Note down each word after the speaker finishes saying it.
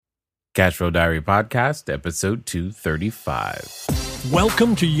Cashflow Diary Podcast, episode 235.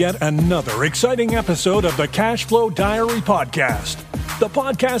 Welcome to yet another exciting episode of the Cashflow Diary Podcast, the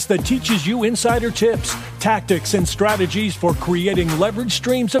podcast that teaches you insider tips, tactics, and strategies for creating leverage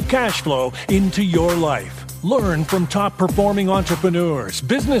streams of cash flow into your life. Learn from top-performing entrepreneurs,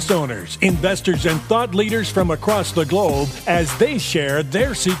 business owners, investors, and thought leaders from across the globe as they share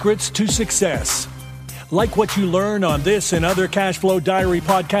their secrets to success. Like what you learn on this and other Cashflow Diary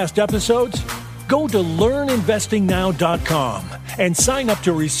podcast episodes? Go to learninvestingnow.com and sign up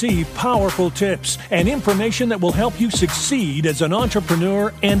to receive powerful tips and information that will help you succeed as an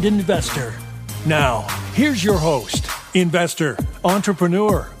entrepreneur and investor. Now, here's your host, investor,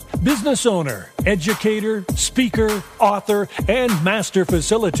 entrepreneur, business owner, educator, speaker, author, and master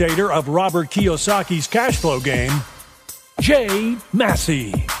facilitator of Robert Kiyosaki's Cashflow game, Jay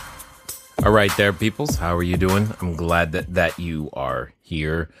Massey. All right there, peoples. How are you doing? I'm glad that you are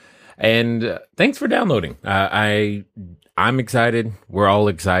here. And thanks for downloading. I'm excited. We're all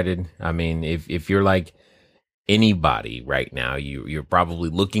excited. I mean, if you're like anybody right now, you're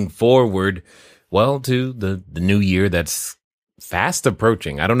probably looking forward, well, to the new year that's fast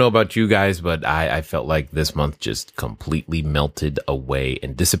approaching. I don't know about you guys, but I felt like this month just completely melted away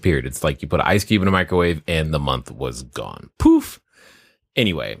and disappeared. It's like you put an ice cube in a microwave and the month was gone. Poof.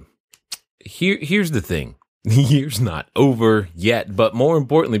 Anyway. Here's the thing. The year's not over yet, but more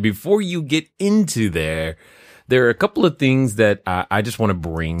importantly, before you get into there are a couple of things that I just want to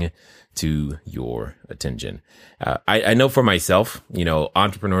bring to your attention. I know for myself,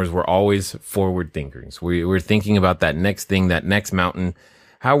 entrepreneurs, we're always forward thinkers. We're thinking about that next thing, that next mountain,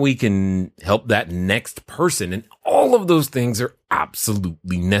 how we can help that next person. And all of those things are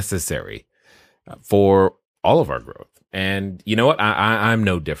absolutely necessary for all of our growth. And you know what? I'm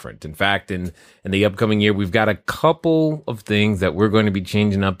no different. In fact, in the upcoming year, we've got a couple of things that we're going to be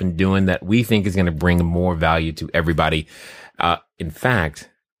changing up and doing that we think is going to bring more value to everybody. In fact,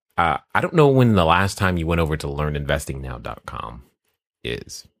 I don't know when the last time you went over to learninvestingnow.com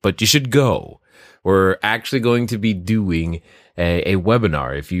is, but you should go. We're actually going to be doing a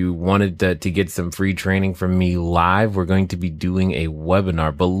webinar. If you wanted to get some free training from me live, we're going to be doing a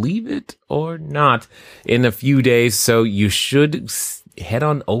webinar, believe it or not, in a few days. So you should head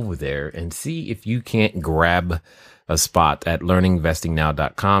on over there and see if you can't grab a spot at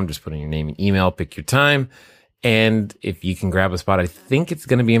learninvestingnow.com. Just put in your name and email, pick your time. And if you can grab a spot, I think it's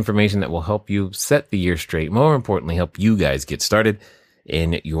going to be information that will help you set the year straight. More importantly, help you guys get started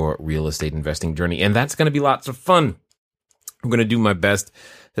in your real estate investing journey. And that's going to be lots of fun. I'm going to do my best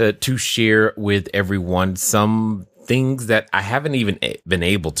to share with everyone some things that I haven't even been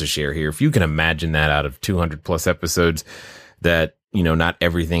able to share here. If you can imagine that out of 200 plus episodes that, not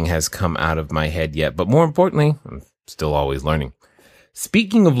everything has come out of my head yet. But more importantly, I'm still always learning.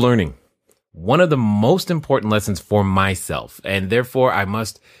 Speaking of learning, one of the most important lessons for myself, and therefore I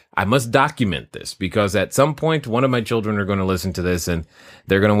must document this, because at some point one of my children are going to listen to this and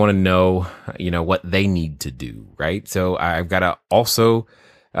they're going to want to know, what they need to do, right? So I've got to also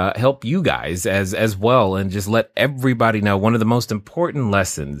help you guys as well, and just let everybody know one of the most important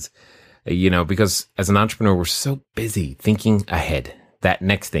lessons, because as an entrepreneur, we're so busy thinking ahead, that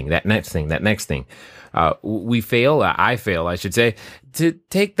next thing. I fail, I should say, to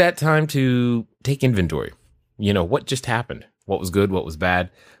take that time to take inventory. What just happened? What was good? What was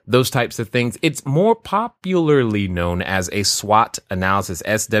bad? Those types of things. It's more popularly known as a SWOT analysis,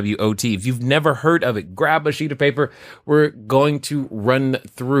 SWOT. If you've never heard of it, grab a sheet of paper. We're going to run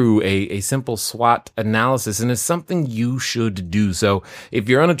through a simple SWOT analysis, and it's something you should do. So if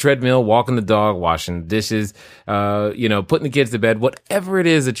you're on a treadmill, walking the dog, washing dishes, putting the kids to bed, whatever it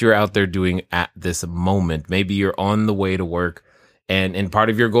is that you're out there doing at this moment, maybe you're on the way to work, and part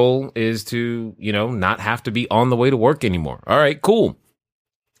of your goal is to, not have to be on the way to work anymore. All right, cool.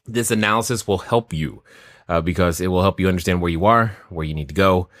 This analysis will help you because it will help you understand where you are, where you need to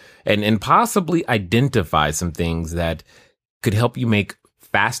go, and possibly identify some things that could help you make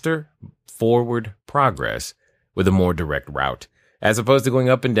faster forward progress with a more direct route, as opposed to going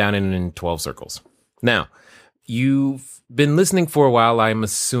up and down in 12 circles. Now, you've been listening for a while, I'm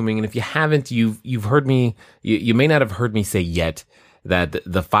assuming, and if you haven't, you've heard me, you may not have heard me say yet that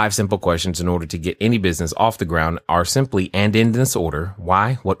the 5 simple questions in order to get any business off the ground are simply, and in this order: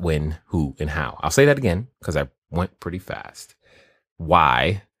 why, what, when, who, and how. I'll say that again because I went pretty fast.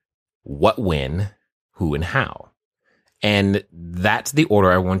 Why, what, when, who, and how. And that's the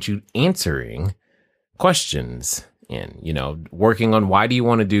order I want you answering questions in, working on why do you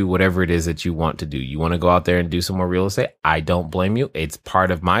want to do whatever it is that you want to do. You want to go out there and do some more real estate? I don't blame you. It's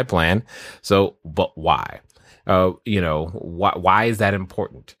part of my plan. So, but why? Why is that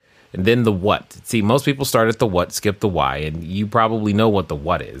important? and then the what. See, most people start at the what, skip the why, and you probably know what the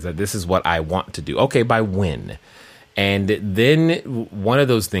what is. That this is what I want to do. Okay, by when? And then one of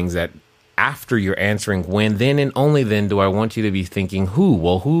those things that after you're answering when, then and only then do I want you to be thinking who.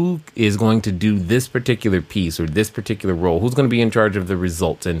 Well, who is going to do this particular piece or this particular role? Who's going to be in charge of the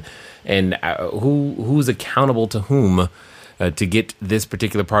results, and who's accountable to whom to get this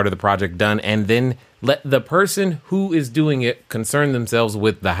particular part of the project done? And then let the person who is doing it concern themselves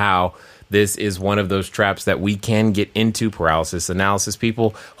with the how. This is one of those traps that we can get into, paralysis analysis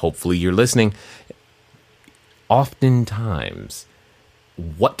people. Hopefully you're listening. Oftentimes,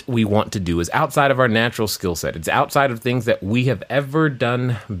 what we want to do is outside of our natural skill set. It's outside of things that we have ever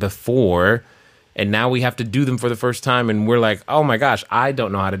done before, and now we have to do them for the first time, and we're like, oh my gosh, I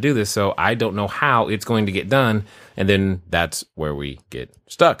don't know how to do this, so I don't know how it's going to get done, and then that's where we get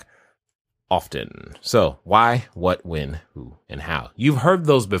stuck often. So why, what, when, who, and how? You've heard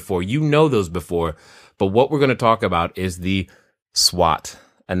those before. You know those before, but what we're going to talk about is the SWOT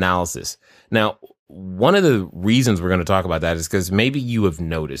analysis. Now, one of the reasons we're going to talk about that is because maybe you have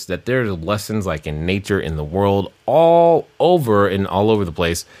noticed that there's lessons like in nature, in the world, all over the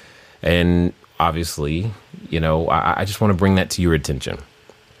place. And obviously, I just want to bring that to your attention.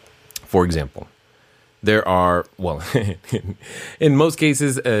 For example, there are, in most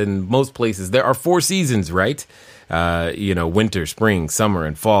cases, in most places, there are 4 seasons, right? Winter, spring, summer,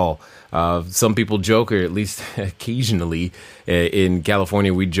 and fall. Some people joke, or at least occasionally in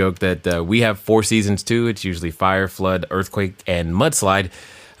California, we joke that we have 4 seasons too. It's usually fire, flood, earthquake, and mudslide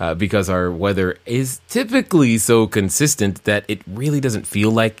because our weather is typically so consistent that it really doesn't feel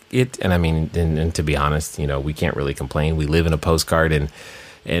like it. And I mean, and to be honest, we can't really complain. We live in a postcard,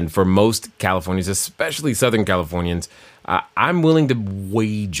 and for most Californians, especially Southern Californians, I'm willing to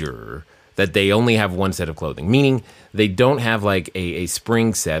wager that they only have one set of clothing, meaning they don't have like a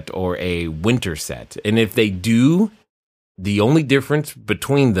spring set or a winter set. And if they do, the only difference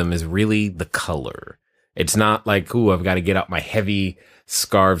between them is really the color. It's not like, I've got to get out my heavy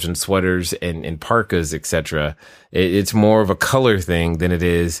scarves and sweaters and parkas, etc. It's more of a color thing than it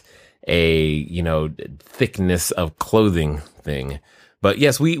is a, thickness of clothing thing. But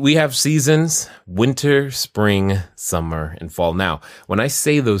yes, we have seasons: winter, spring, summer, and fall. Now, when I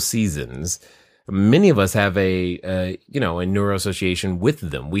say those seasons, many of us have a neuro association with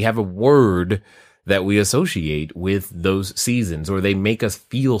them. We have a word that we associate with those seasons, or they make us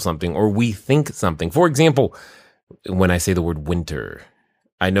feel something, or we think something. For example, when I say the word winter,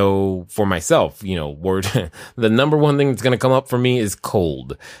 I know for myself, the number one thing that's going to come up for me is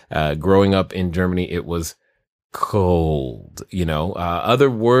cold. Growing up in Germany, it was cold. Other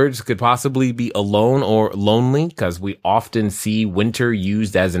words could possibly be alone or lonely, because we often see winter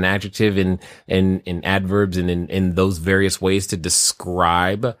used as an adjective in adverbs and in those various ways to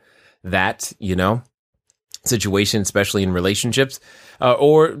describe that, situation, especially in relationships.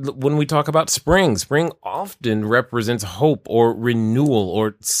 Or when we talk about spring often represents hope or renewal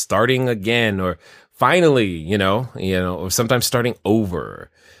or starting again, or finally, or sometimes starting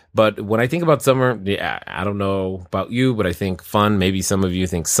over. But when I think about summer, I don't know about you, but I think fun. Maybe some of you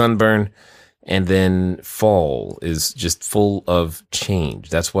think sunburn. And then fall is just full of change.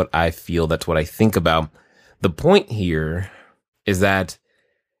 That's what I feel. That's what I think about. The point here is that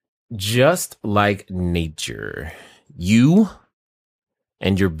just like nature, you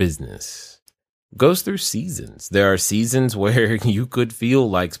and your business goes through seasons. There are seasons where you could feel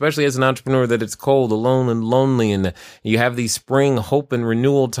like, especially as an entrepreneur, that it's cold, alone, and lonely, and you have these spring hope and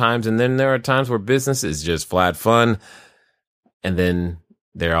renewal times. And then there are times where business is just flat fun. And then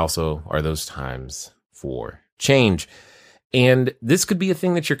there also are those times for change. And this could be a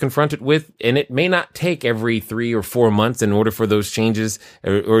thing that you're confronted with, and it may not take every 3 or 4 months in order for those changes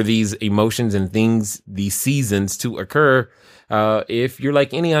or these emotions and things, these seasons to occur. If you're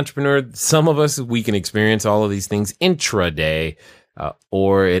like any entrepreneur, some of us, we can experience all of these things intraday,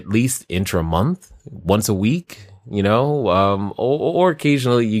 or at least intra-month, once a week, or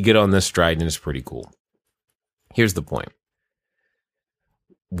occasionally you get on this stride and it's pretty cool. Here's the point.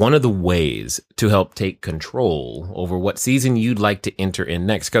 One of the ways to help take control over what season you'd like to enter in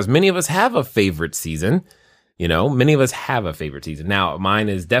next, because many of us have a favorite season, many of us have a favorite season. Now, mine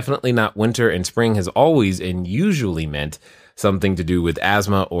is definitely not winter, and spring has always and usually meant something to do with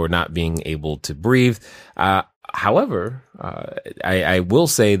asthma or not being able to breathe. However, I will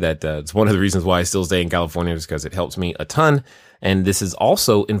say that it's one of the reasons why I still stay in California is because it helps me a ton. And this is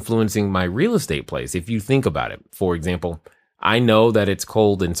also influencing my real estate place. If you think about it, for example, I know that it's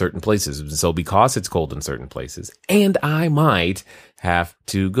cold in certain places. So because it's cold in certain places and I might have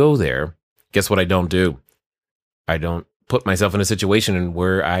to go there, guess what I don't do? I don't put myself in a situation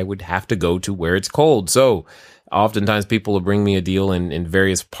where I would have to go to where it's cold. So oftentimes people will bring me a deal in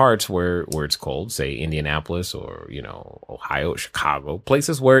various parts where it's cold, say Indianapolis or, Ohio, Chicago,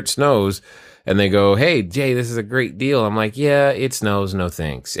 places where it snows. And they go, hey, Jay, this is a great deal. I'm like, yeah, it snows. No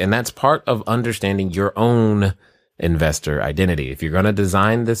thanks. And that's part of understanding your own investor identity. If you're going to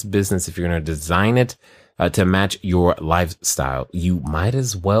design this business, if you're going to design it to match your lifestyle, you might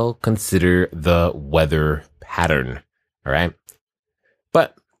as well consider the weather pattern. All right.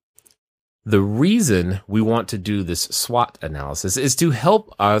 But the reason we want to do this SWOT analysis is to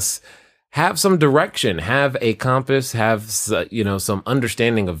help us have some direction, have a compass, have, some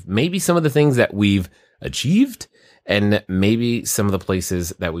understanding of maybe some of the things that we've achieved and maybe some of the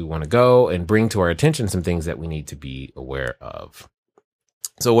places that we want to go, and bring to our attention some things that we need to be aware of.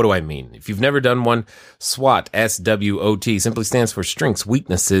 So what do I mean? If you've never done one, SWOT, SWOT, simply stands for strengths,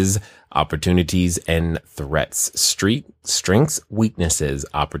 weaknesses, opportunities, and threats. Strengths, weaknesses,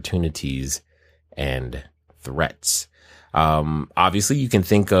 opportunities, and threats. Obviously, you can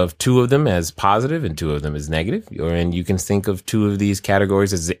think of two of them as positive and two of them as negative, and you can think of two of these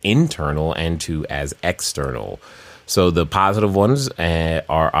categories as internal and two as external. So the positive ones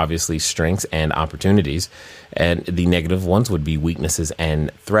are obviously strengths and opportunities, and the negative ones would be weaknesses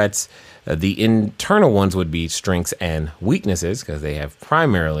and threats. The internal ones would be strengths and weaknesses because they have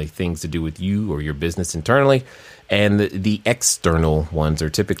primarily things to do with you or your business internally. And the external ones are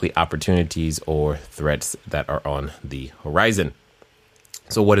typically opportunities or threats that are on the horizon.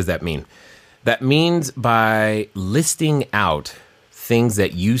 So what does that mean? That means by listing out things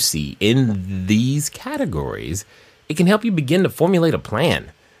that you see in these categories, it can help you begin to formulate a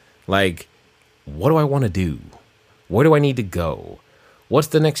plan. Like, what do I want to do? Where do I need to go? What's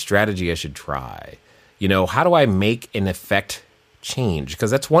the next strategy I should try? How do I make and affect change?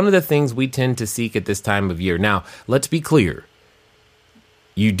 Because that's one of the things we tend to seek at this time of year. Now, let's be clear.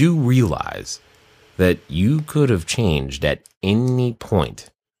 You do realize that you could have changed at any point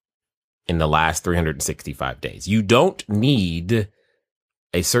in the last 365 days. You don't need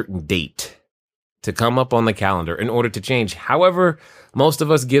a certain date to come up on the calendar in order to change. However, most of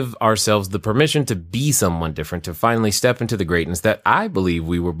us give ourselves the permission to be someone different, to finally step into the greatness that I believe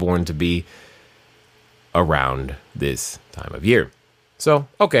we were born to be around this time of year. So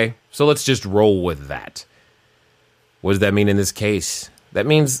let's just roll with that. What does that mean in this case? That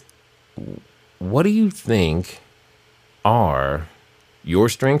means, what do you think are your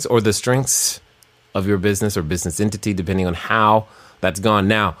strengths or the strengths of your business or business entity, depending on how that's gone?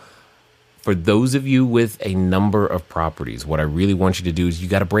 Now, for those of you with a number of properties, what I really want you to do is you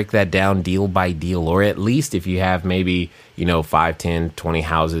got to break that down deal by deal, or at least if you have maybe, 5, 10, 20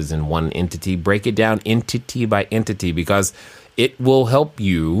 houses in one entity, break it down entity by entity, because it will help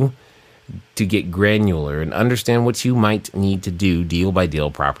you to get granular and understand what you might need to do deal by deal,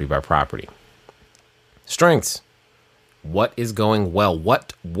 property by property. Strengths. What is going well?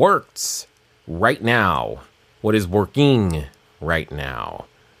 What works right now? What is working right now?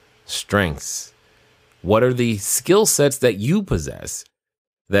 Strengths. What are the skill sets that you possess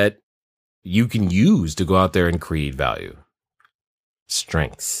that you can use to go out there and create value?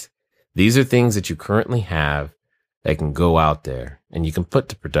 Strengths. These are things that you currently have that can go out there and you can put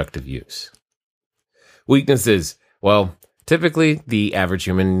to productive use. Weaknesses. Well, typically the average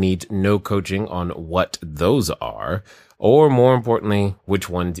human needs no coaching on what those are, or more importantly, which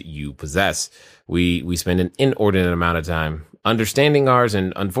ones you possess. We spend an inordinate amount of time understanding ours,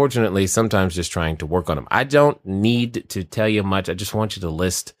 and unfortunately, sometimes just trying to work on them. I don't need to tell you much. I just want you to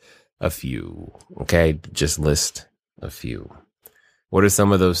list a few. Okay, just list a few. What are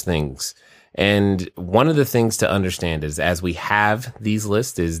some of those things? And one of the things to understand is, as we have these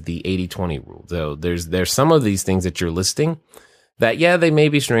lists, is the 80-20 rule. So there's some of these things that you're listing that, yeah, they may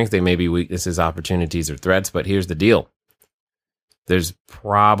be strengths, they may be weaknesses, opportunities, or threats, but here's the deal. There's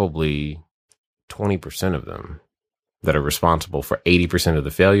probably 20% of them that are responsible for 80% of the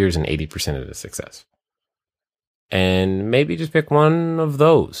failures and 80% of the success. And maybe just pick one of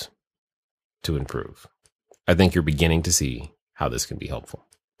those to improve. I think you're beginning to see how this can be helpful.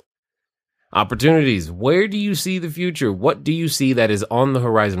 Opportunities. Where do you see the future? What do you see that is on the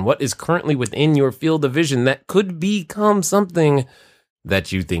horizon? What is currently within your field of vision that could become something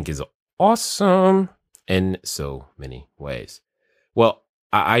that you think is awesome in so many ways? Well,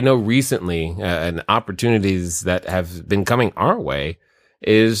 I know recently, and opportunities that have been coming our way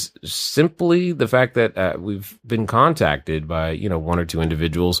is simply the fact that we've been contacted by, one or two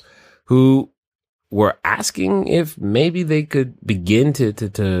individuals who were asking if maybe they could begin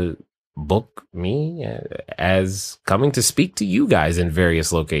to book me as coming to speak to you guys in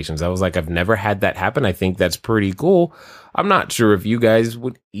various locations. I was like, I've never had that happen. I think that's pretty cool. I'm not sure if you guys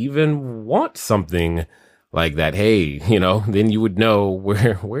would even want something like that. Hey, then you would know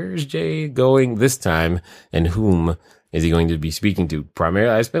where's Jay going this time and whom is he going to be speaking to.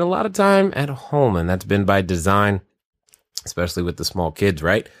 Primarily, I spend a lot of time at home, and that's been by design, especially with the small kids,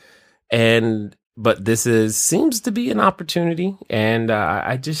 right? But this seems to be an opportunity, and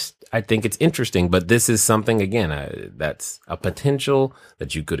I think it's interesting. But this is something, again, that's a potential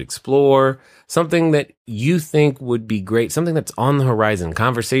that you could explore, something that you think would be great, something that's on the horizon,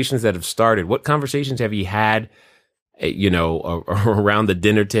 conversations that have started. What conversations have you had, around the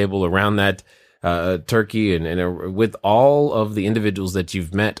dinner table, around that turkey, and with all of the individuals that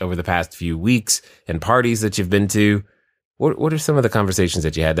you've met over the past few weeks and parties that you've been to? What are some of the conversations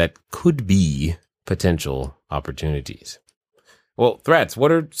that you had that could be potential opportunities? Well, threats.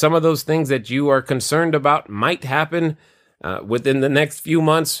 What are some of those things that you are concerned about might happen within the next few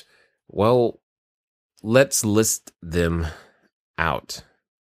months? Well, let's list them out.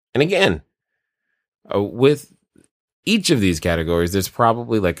 And again, with each of these categories, there's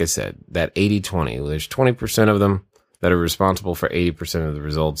probably, like I said, that 80-20. There's 20% of them that are responsible for 80% of the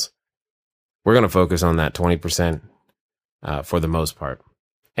results. We're going to focus on that 20%. For the most part,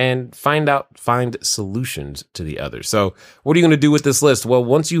 and find solutions to the others. So what are you going to do with this list? Well,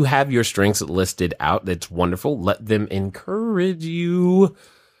 once you have your strengths listed out, that's wonderful. Let them encourage you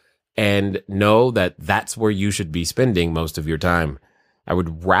and know that that's where you should be spending most of your time. I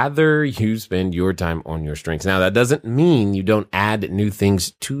would rather you spend your time on your strengths. Now, that doesn't mean you don't add new things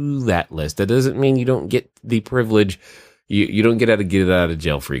to that list. That doesn't mean you don't get the privilege. You don't get out of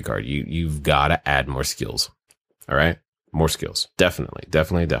jail free card. You've got to add more skills. All right. More skills. Definitely.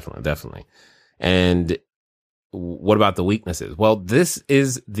 And what about the weaknesses? Well, this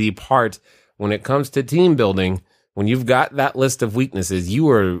is the part when it comes to team building. When you've got that list of weaknesses, you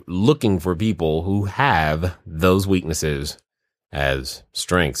are looking for people who have those weaknesses as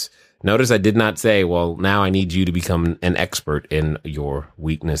strengths. Notice I did not say, well, now I need you to become an expert in your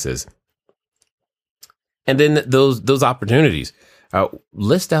weaknesses. And then those opportunities.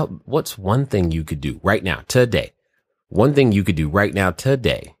 List out what's one thing you could do right now, today. One thing you could do right now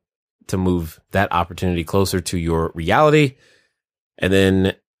today to move that opportunity closer to your reality. And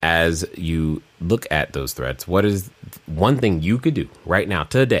then as you look at those threats, what is one thing you could do right now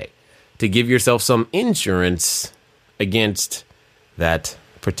today to give yourself some insurance against that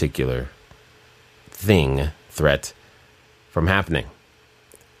particular threat from happening?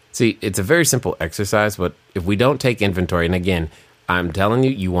 See, it's a very simple exercise, but if we don't take inventory, and again, I'm telling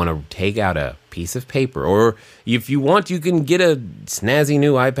you, you want to take out a piece of paper, or if you want, you can get a snazzy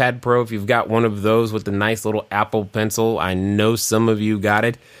new iPad Pro if you've got one of those with the nice little Apple Pencil. I know some of you got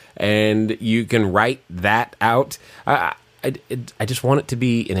it, and you can write that out. I just want it to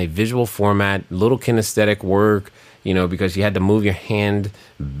be in a visual format, little kinesthetic work, because you had to move your hand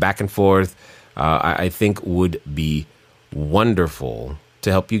back and forth. I think would be wonderful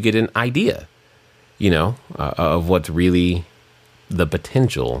to help you get an idea, of what's really the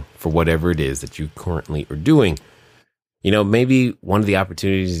potential for whatever it is that you currently are doing. Maybe one of the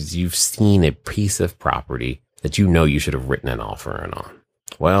opportunities is you've seen a piece of property that you should have written an offer on.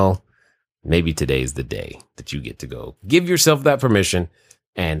 Well, maybe today's the day that you get to go give yourself that permission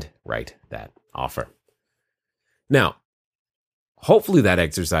and write that offer. Now, hopefully that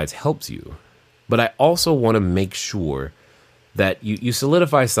exercise helps you, but I also want to make sure that you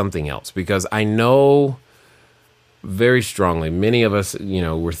solidify something else, because I know very strongly, many of us,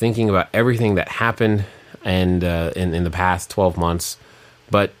 we're thinking about everything that happened and in the past 12 months,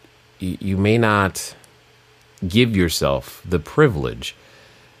 but you may not give yourself the privilege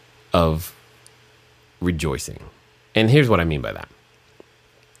of rejoicing. And here's what I mean by that.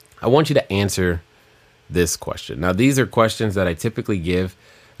 I want you to answer this question. Now, these are questions that I typically give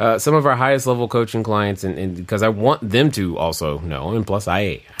some of our highest level coaching clients, and because I want them to also know, and plus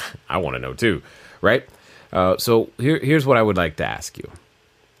I want to know too, right? So here's what I would like to ask you.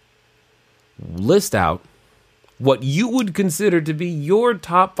 List out what you would consider to be your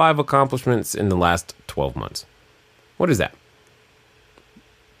top 5 accomplishments in the last 12 months. What is that?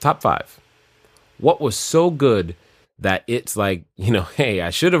 Top 5. What was so good that it's like, hey, I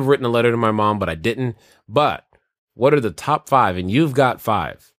should have written a letter to my mom, but I didn't. But what are the top 5? And you've got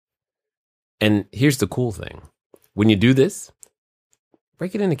 5. And here's the cool thing. When you do this,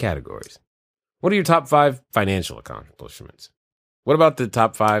 break it into categories. What are your top 5 financial accomplishments? What about the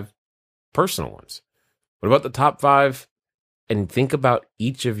top 5 personal ones? What about the top 5? And think about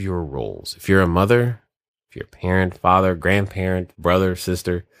each of your roles. If you're a mother, if you're a parent, father, grandparent, brother,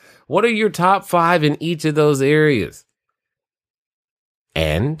 sister, What are your top 5 in each of those areas?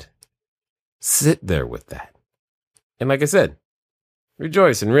 And sit there with that. And like I said,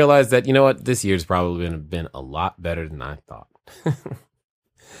 rejoice and realize that, you know what, this year's probably been a lot better than I thought.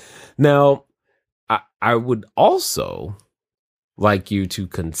 Now, I would also like you to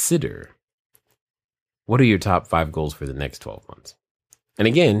consider, what are your top 5 goals for the next 12 months? And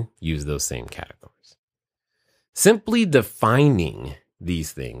again, use those same categories. Simply defining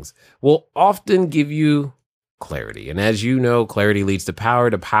these things will often give you clarity. And as you know, clarity leads to power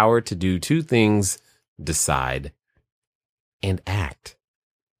to do 2 things: decide and act.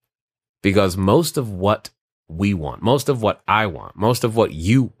 Because most of what we want, most of what I want, most of what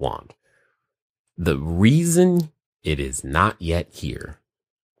you want, the reason it is not yet here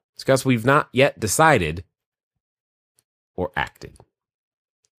is because we've not yet decided or acted.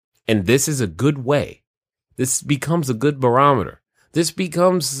 And this is a good way. This becomes a good barometer. This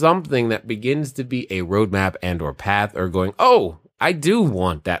becomes something that begins to be a roadmap and or path, or going, oh, I do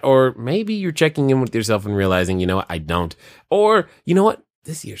want that. Or maybe you're checking in with yourself and realizing, you know what, I don't. Or, you know what,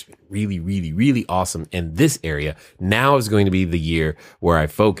 this year's been really, really, really awesome in this area. Now is going to be the year where I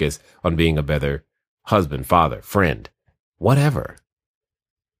focus on being a better husband, father, friend, whatever.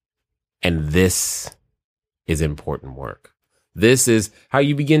 And this is important work. This is how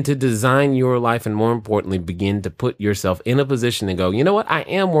you begin to design your life, and more importantly, begin to put yourself in a position to go, you know what, I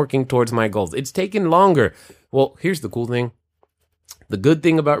am working towards my goals. It's taken longer. Well, here's the cool thing. The good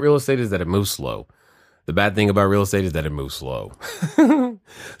thing about real estate is that it moves slow. The bad thing about real estate is that it moves slow.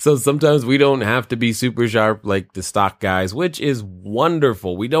 So sometimes we don't have to be super sharp like the stock guys, which is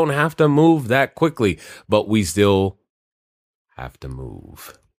wonderful. We don't have to move that quickly, but we still have to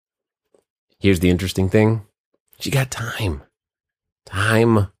move. Here's the interesting thing. You got time.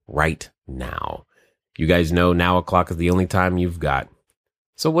 Time right now. You guys know now o'clock is the only time you've got.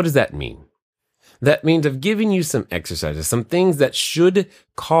 So what does that mean? That means I've given you some exercises, some things that should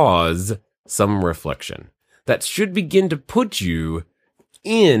cause some reflection, that should begin to put you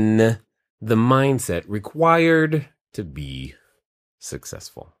in the mindset required to be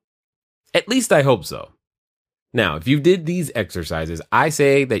successful. At least I hope so. Now, if you did these exercises, I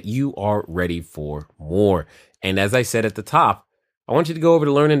say that you are ready for more. And as I said at the top, I want you to go over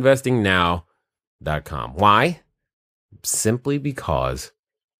to learninvestingnow.com. Why? Simply because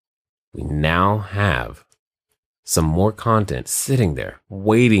we now have some more content sitting there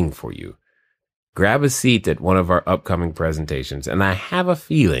waiting for you. Grab a seat at one of our upcoming presentations, and I have a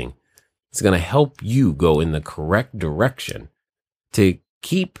feeling it's going to help you go in the correct direction to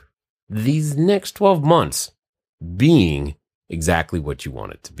keep these next 12 months being exactly what you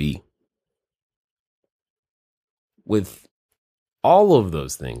want it to be. With all of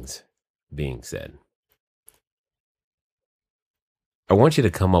those things being said, I want you to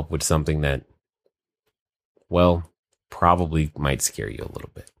come up with something that, well, probably might scare you a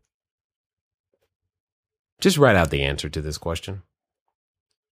little bit. Just write out the answer to this question.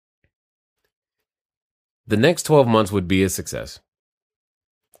 The next 12 months would be a success.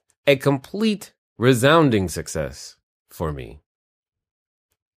 A complete, resounding success for me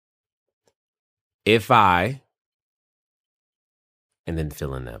if I, and then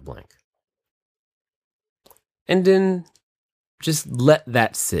fill in that blank. And then just let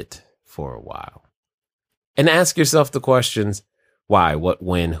that sit for a while. And ask yourself the questions, why, what,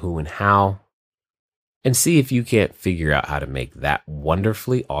 when, who, and how. And see if you can't figure out how to make that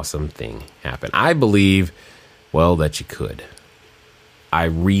wonderfully awesome thing happen. I believe, well, that you could. I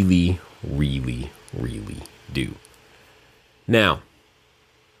really, really, really do. Now,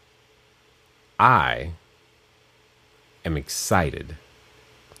 I am excited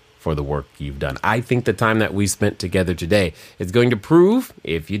for the work you've done. I think the time that we spent together today is going to prove,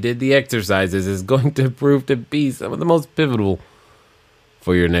 if you did the exercises, is going to prove to be some of the most pivotal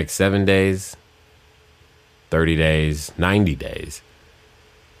for your next 7 days, 30 days, 90 days,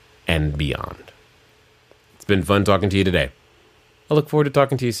 and beyond. It's been fun talking to you today. I look forward to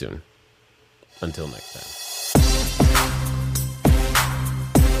talking to you soon. Until next time.